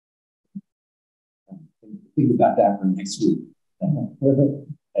 Think about that for next week.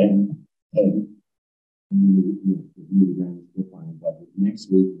 and the grand defined budget.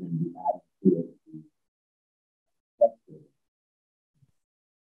 Next week, we're going to be adding to it.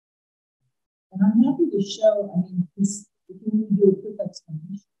 And I'm happy to show, I mean, this, if you need to do a quick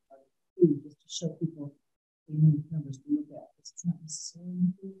explanation, just to show people the numbers to look at, because it's not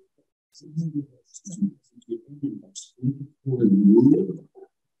necessarily true, so maybe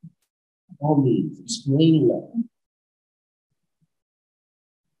all means, explain away.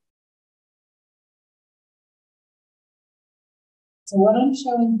 So what I'm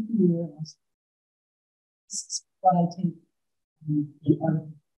showing here is this is what I take from the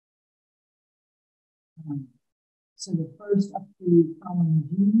article. So the first up to column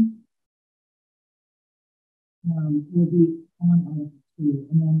G will be on Article 2.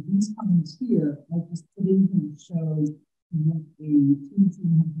 And then these columns here, I just put in here to show what a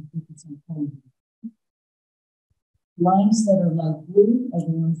 2.5% code. Lines that are light blue are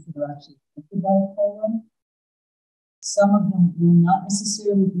the ones that are actually affected by a COLA. Some of them will not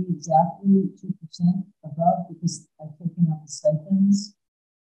necessarily be exactly 2% above because I've taken out the stipends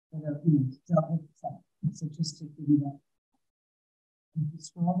that are, double percent. So just to give you that. And you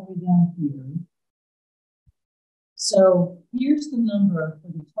scroll all the way down here. So here's the number for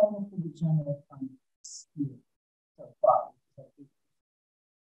the total for the general fund here so far.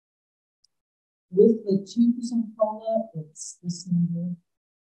 With the 2% COLA, it's this number,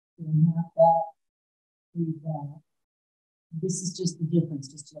 2.5 that, 3 that. This is just the difference,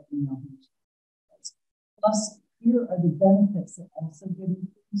 just to let you know. Plus, here are the benefits that also get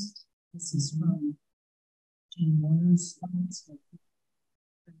increased. This is from Jane Warner's funds.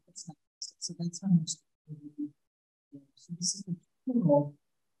 So that's how much. So this is the total.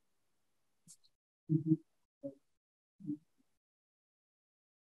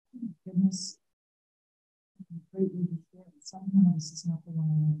 Goodness. Somehow this is not the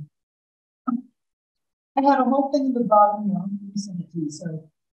one I had a whole thing at the bottom here. I'm going to send it to you. So at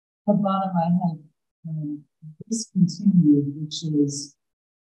the bottom I have discontinued, which is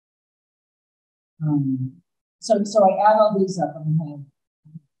so I add all these up and I have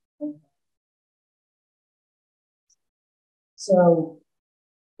so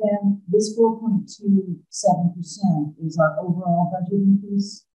then this 4.27% is our overall budget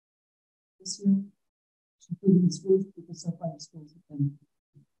increase this year, including the schools, because so far the schools have been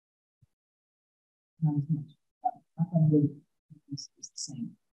not as much. I think it's the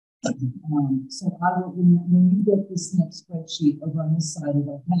same. So I will, when you get this next spreadsheet over on this side,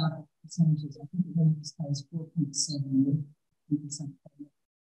 it'll have percentages. I think the next guy is 4.7 with 2%.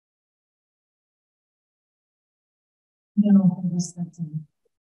 No, I was thinking.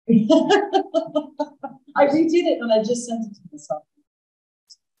 I redid it and I just sent it to myself.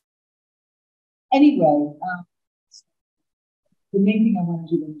 Anyway, the main thing I wanted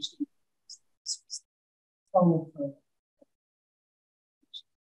you to understand is total for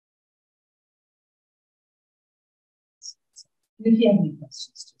if you have any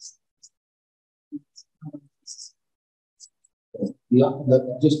questions, just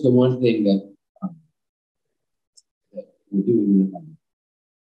just the one thing that we're doing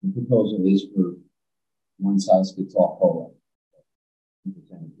the proposal is for one size fits all COLA.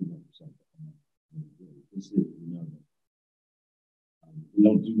 This is, we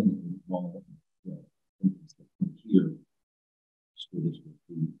don't do anything wrong with here. School district,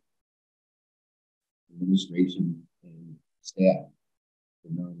 the administration and staff, the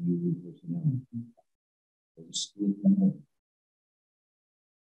non-union personnel, for the school community.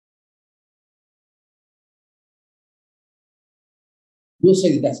 We'll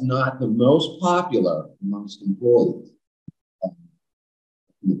say that that's not the most popular amongst employees.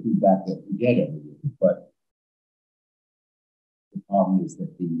 The feedback that we get every year, but the problem is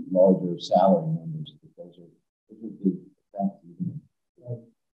that the larger salary numbers, those are big factors.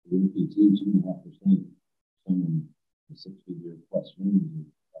 The increase 2.5%, some in the 6-figure plus range is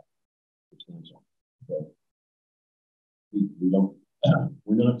substantial. So we don't,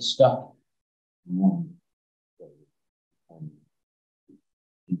 we're not stuck in one.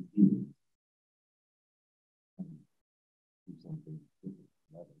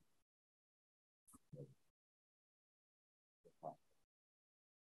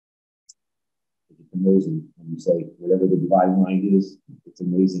 It's amazing when you say whatever the dividing line is, it's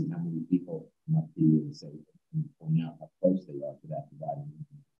amazing how many people come up to you and say and point out how close they are to that dividing line.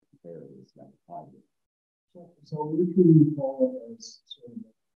 Compare it, it's not positive. So we could call it as sort of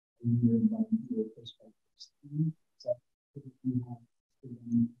a year by year perspective.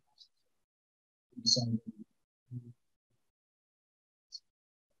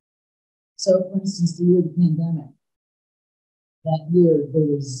 So, for instance, the year of the pandemic, that year there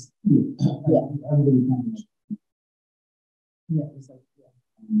was everybody kind of it was like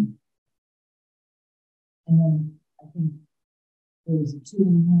and then I think there was a 2.5,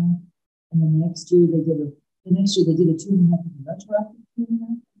 and then the next year they did a 2.5 retroactive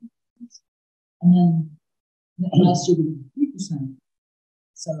 2.5, and then last year they did 3%.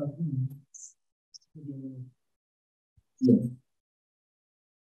 So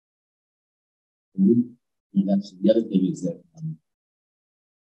And that's the other thing is that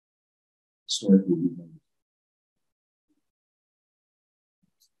historically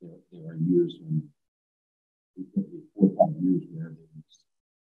there are years when 4 or 5 years where there was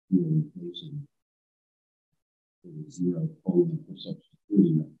zero inflation, there was zero polling for Social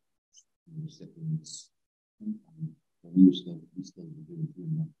Security recipients. We were still doing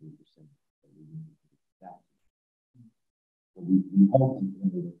 2.5%. But we hope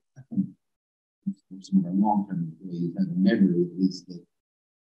that some of our long-term employees have a memory at least that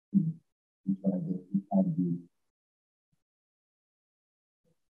we try to do.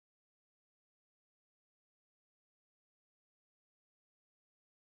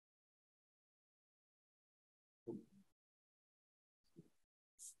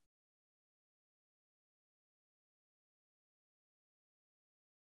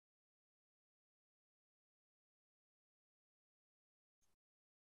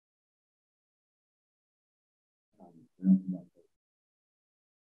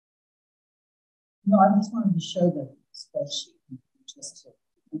 No, I just wanted to show the spreadsheet just to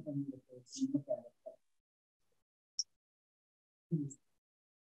look at it.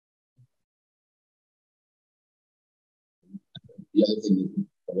 The other thing is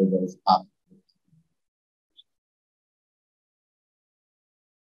whatever is up.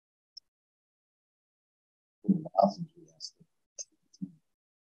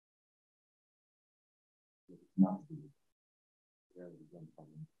 Not to be very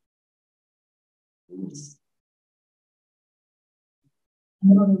I'm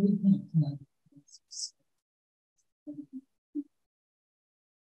going to read tonight.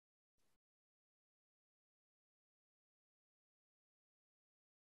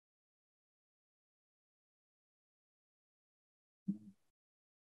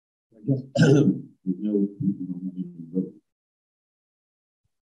 I guess there's no vote.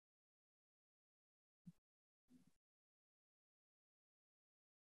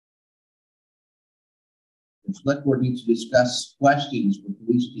 The select board needs to discuss questions for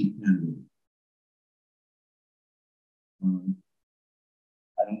police chief candidate. I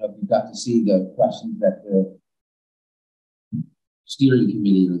don't know if you got to see the questions that the steering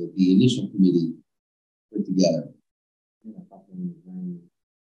committee or that the initial committee put together.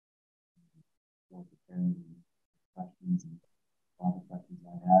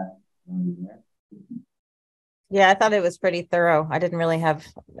 Yeah, I thought it was pretty thorough. I didn't really have,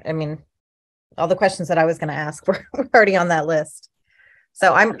 I mean, all the questions that I was going to ask were already on that list.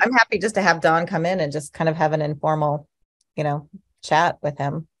 So I'm happy just to have Don come in and just kind of have an informal, chat with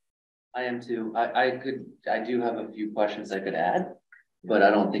him. I am too. I do have a few questions I could add, but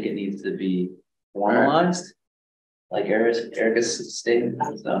I don't think it needs to be formalized. Like Erica's stated,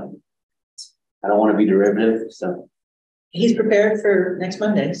 so I don't want to be derivative. So he's prepared for next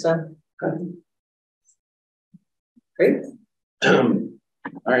Monday, so good. Great.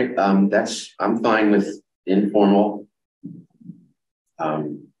 All right, I'm fine with informal.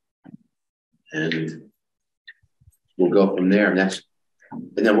 And we'll go from there. And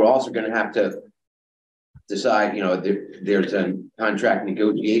then we're also going to have to decide, there's a contract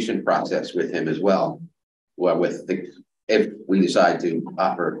negotiation process with him as well. Well, if we decide to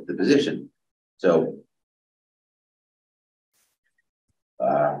offer the position. So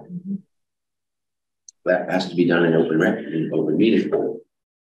that has to be done in open meeting.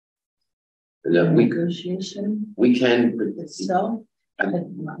 And then Negotiation we can itself.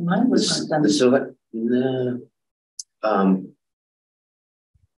 Mine was not done.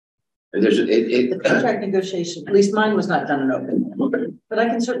 There's The contract negotiation, at least mine was not done in open, but I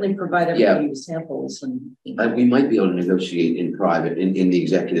can certainly provide everybody with samples and. we might be able to negotiate in private in the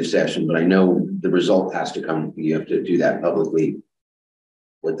executive session, but I know the result has to come. You have to do that publicly.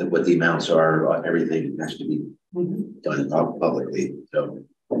 What the amounts are, everything has to be done publicly. So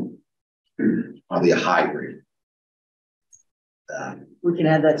probably a hybrid. We can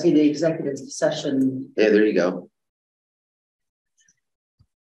add that to the executive session. Yeah, there you go.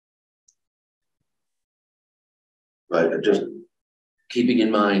 But just keeping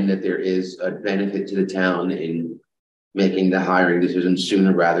in mind that there is a benefit to the town in making the hiring decision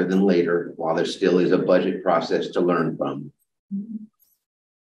sooner rather than later, while there still is a budget process to learn from.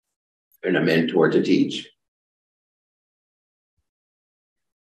 And a mentor to teach.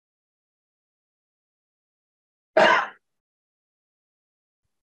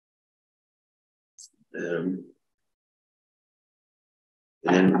 And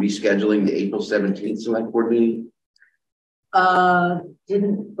then rescheduling the April 17th select board meeting.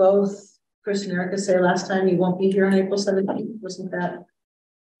 Didn't both Chris and Erica say last time you won't be here on April 17th? Wasn't that,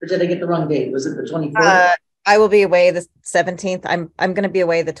 or did I get the wrong date? Was it the 24th? I will be away the 17th. I'm going to be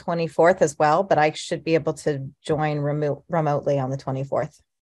away the 24th as well, but I should be able to join remotely on the 24th.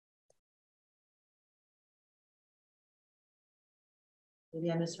 Maybe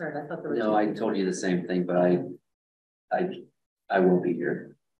I misheard. I thought there was. No, I told you the same thing, but I won't be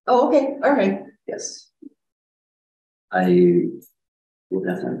here. Oh, okay. All right. Yes. I will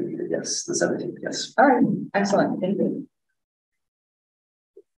definitely be here. Yes, the 17th. Yes. All right. Excellent. Thank you.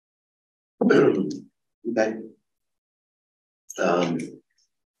 Okay.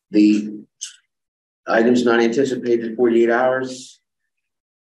 The items not anticipated 48 hours.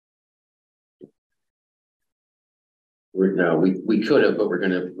 No, we could have, but we're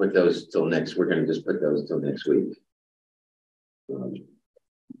going to put those till next. We're going to just put those till next week.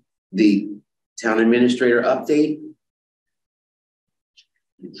 The town administrator update.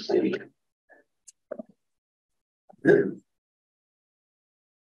 Let's see.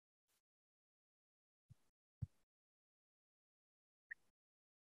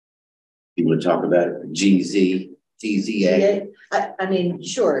 You want to talk about TZA? I mean,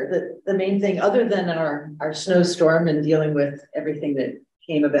 sure. The main thing, other than our snowstorm and dealing with everything that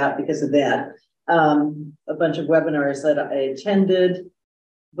came about because of that, a bunch of webinars that I attended,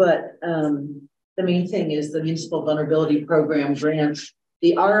 but the main thing is the Municipal Vulnerability Program grant.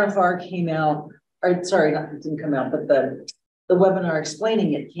 The RFR came out, or sorry, it didn't come out, but the webinar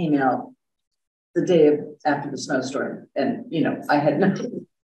explaining it came out the day after the snowstorm, and I had nothing.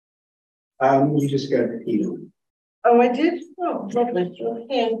 You just got to eat them. Oh, I did? Oh, lovely.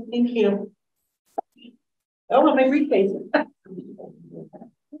 Okay, thank you. Oh, my briefcase.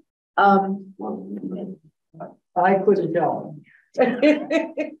 I couldn't tell.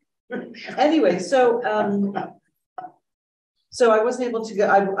 Anyway, so I wasn't able to go.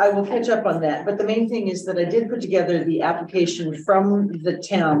 I will catch up on that. But the main thing is that I did put together the application from the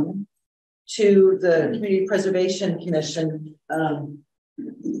town to the Community Preservation Commission.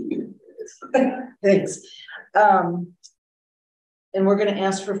 Thanks. And we're going to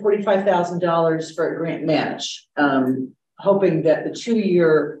ask for $45,000 for a grant match, hoping that the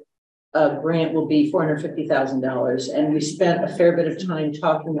 2-year grant will be $450,000. And we spent a fair bit of time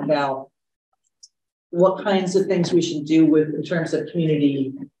talking about what kinds of things we should do in terms of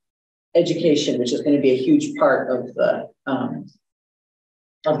community education, which is going to be a huge part of the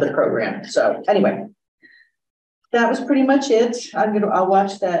program. So anyway, that was pretty much it. I'll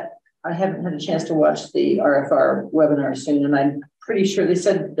watch that. I haven't had a chance to watch the RFR webinar soon, and I'm pretty sure they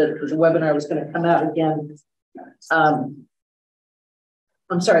said that the webinar was going to come out again. I'm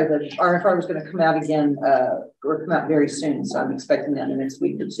sorry, the RFR was going to come out again, or come out very soon. So I'm expecting that in the next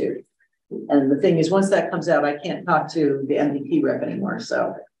week or two. And the thing is, once that comes out, I can't talk to the MVP rep anymore.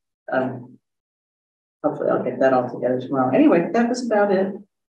 So hopefully I'll get that all together tomorrow. Anyway, that was about it.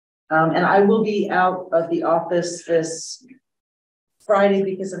 And I will be out of the office this Friday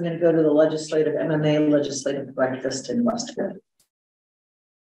because I'm going to go to the MMA legislative breakfast in Westfield.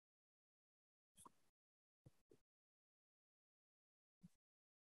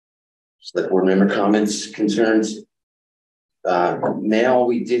 Select board member comments, concerns. Mail,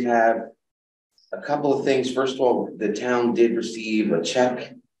 we did have a couple of things. First of all, the town did receive a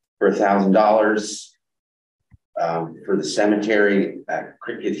check for $1,000 for the cemetery at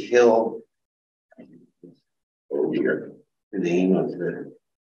Cricket Hill. Oh dear, the name of the.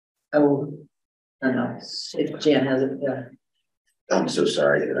 Oh, I don't know if Jan has it. Yeah. I'm so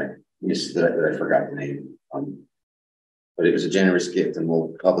sorry that I missed that I forgot the name. But it was a generous gift, and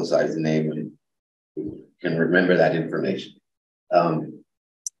we'll publicize the name and we can remember that information. And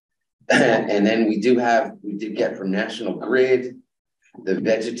then we did get from National Grid the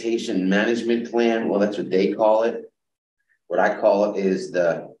vegetation management plan. Well, that's what they call it. What I call it is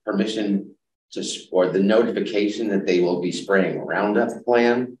the permission to, or the notification that they will be spraying Roundup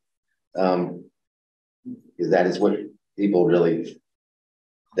plan. Because that is what people really,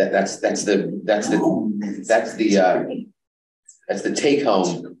 that's the take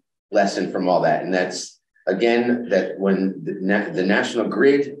home lesson from all that. And that's, again, that when the National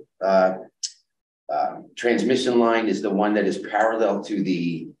Grid transmission line is the one that is parallel to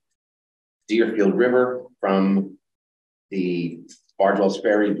the Deerfield River from the Bardwell's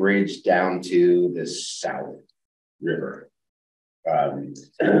Ferry Bridge down to the South River. And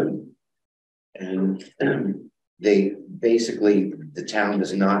they basically, the town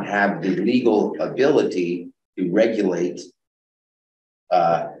does not have the legal ability to regulate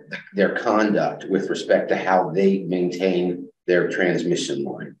their conduct with respect to how they maintain their transmission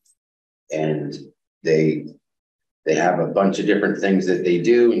line. And they have a bunch of different things that they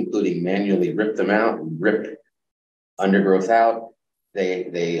do, including manually rip them out, rip undergrowth out.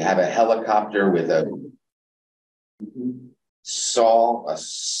 They have a helicopter with a saw, a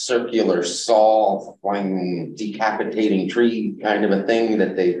circular saw, flying, decapitating tree kind of a thing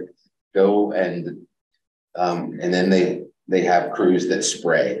that they go and then they have crews that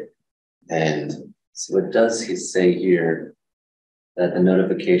spray. And so it does say here that the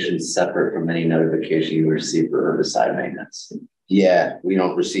notification is separate from any notification you receive for herbicide maintenance. Yeah, we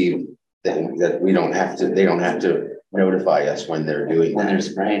don't receive that. We don't have to. They don't have to notify us when they're doing when that. they're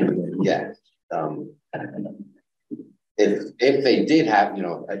spraying. Yeah. If they did have,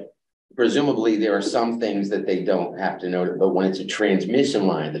 presumably there are some things that they don't have to notify. But when it's a transmission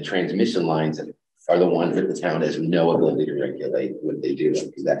line, the transmission lines are the ones that the town has no ability to regulate what they do,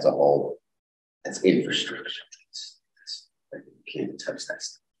 because that's infrastructure. You can't touch that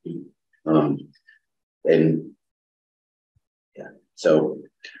stuff. And yeah, so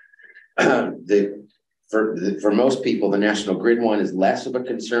for most people, the National Grid one is less of a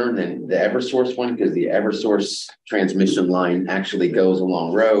concern than the Eversource one, because the Eversource transmission line actually goes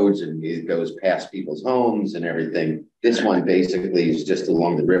along roads and it goes past people's homes and everything. This one basically is just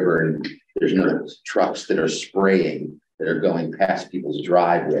along the river, and there's no trucks that are spraying that are going past people's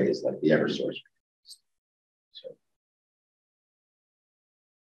driveways like the Eversource. So,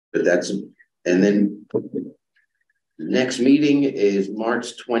 but that's, and then the next meeting is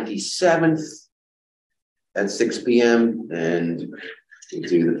March 27th at 6 p.m. and we'll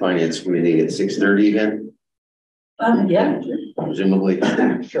do the finance committee at 6:30 again. Yeah. Presumably.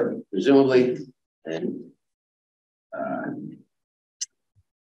 Sure. Presumably. And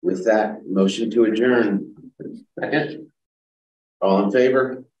with that, motion to adjourn. Second. All in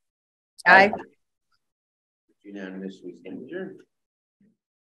favor? Aye. Unanimous, we stand adjourned.